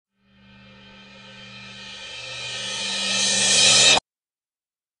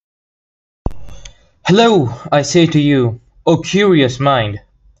Hello, I say to you, O curious mind.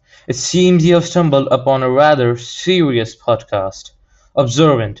 It seems you have stumbled upon a rather serious podcast,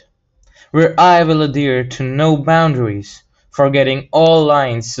 Observant, where I will adhere to no boundaries, forgetting all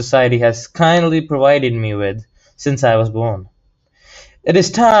lines society has kindly provided me with since I was born. It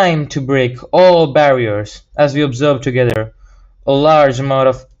is time to break all barriers as we observe together a large amount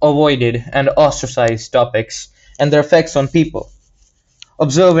of avoided and ostracized topics and their effects on people.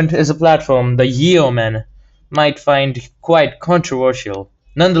 Observant is a platform the Yeoman might find quite controversial.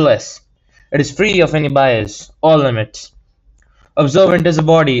 Nonetheless, it is free of any bias or limits. Observant is a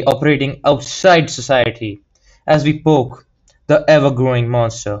body operating outside society as we poke the ever growing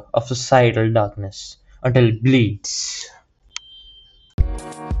monster of societal darkness until it bleeds.